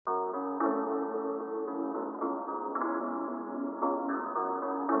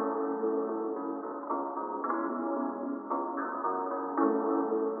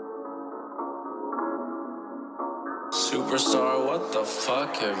Superstaar, what the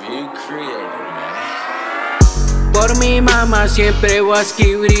fuck have you created, man? Por mi mamá siempre voy a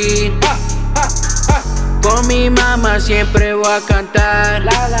escribir. Por mi mamá siempre voy a cantar.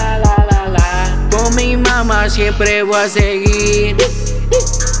 Por mi mamá siempre voy a seguir.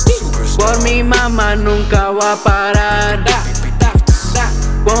 Por mi mamá nunca voy a parar.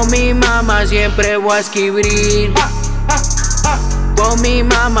 Por mi mamá siempre voy a escribir. Por mi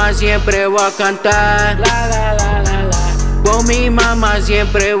mamá siempre voy a cantar. Por mi mamá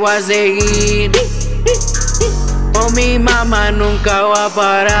siempre voy a seguir. Por mi mamá nunca voy a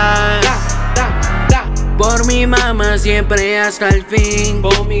parar. Por mi mamá siempre hasta el fin.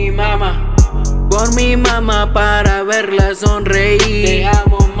 Por mi mamá para verla sonreír. Te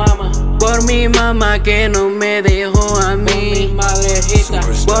amo, mamá. Por mi mamá que no me dejó a mí. Por mi madrecita.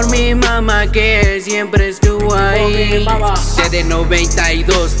 Por mi mamá que siempre estuvo ahí. Por mi mamá. Desde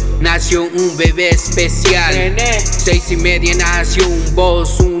 92 nació un bebé especial. Nene. 6:30 nació un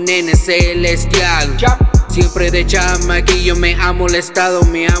voz, un nene celestial. Siempre de chamaquillo me ha molestado.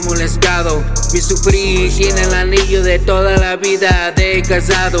 Me sufrí, tiene el anillo de toda la vida de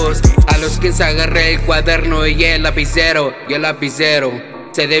casados. A los que se agarré el cuaderno y el lapicero.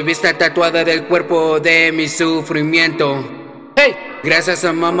 Se debe estar tatuada del cuerpo de mi sufrimiento. Hey. Gracias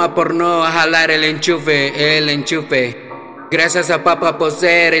a mamá por no jalar el enchufe. Gracias a papá por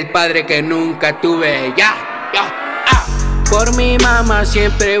ser el padre que nunca tuve. Por mi mamá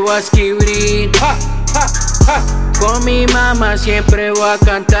siempre voy a escribir. Por mi mamá siempre voy a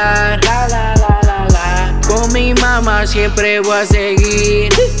cantar. Por mi mamá siempre voy a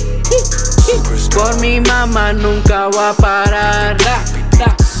seguir. Por mi mamá nunca voy a parar.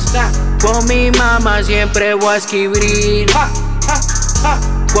 Por mi mamá siempre voy a escribir.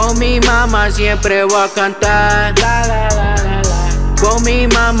 Por mi mamá siempre voy a cantar. Por mi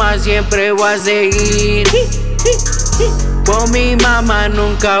mamá siempre voy a seguir. Por mi mamá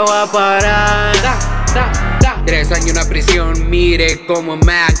nunca voy a parar. 3 años en la prisión, mire cómo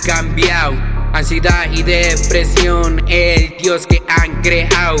me ha cambiado. Ansiedad y depresión, el Dios que han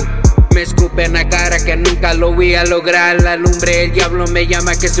creado. Me escupe en la cara que nunca lo voy a lograr. La lumbre, el diablo me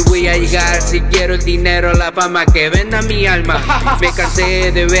llama que si voy a llegar. Si quiero el dinero, la fama, que venda mi alma. Me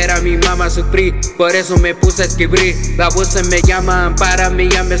cansé de ver a mi mamá sufrir, por eso me puse a escribir. Las voces me llaman para mí,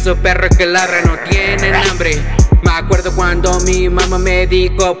 llame esos perros que ladran, no tienen hambre. Me acuerdo cuando mi mamá me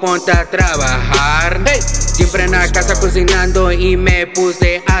dijo ponte a trabajar. Siempre en la casa cocinando y me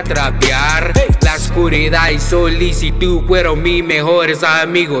puse a trapear. La oscuridad y solicitud fueron mis mejores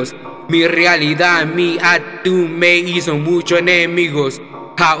amigos. Mi realidad, mi actitud me hizo muchos enemigos.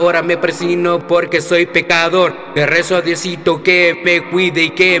 Ahora me persino porque soy pecador. Le rezo a Diosito que me cuide y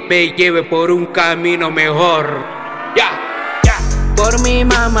que me lleve por un camino mejor. Por mi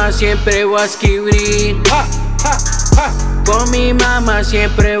mamá siempre voy a escribir. Por mi mamá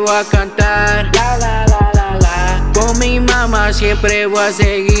siempre voy a cantar. Por mi mamá siempre voy a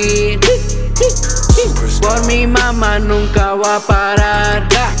seguir. Por mi mamá nunca voy a parar.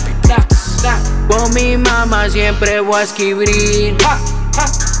 Por mi mamá siempre voy a escribir.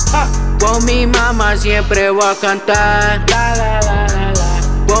 Por mi mamá siempre voy a cantar.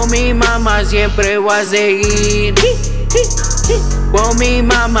 Por mi mamá siempre voy a seguir. Por mi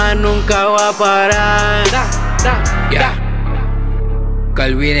mamá nunca voy a parar. Que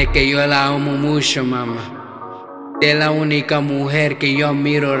olvide que yo la amo mucho, mamá. Es la única mujer que yo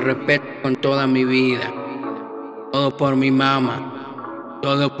admiro y respeto con toda mi vida. Todo por mi mamá,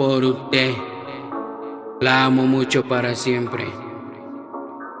 todo por usted. La amo mucho para siempre.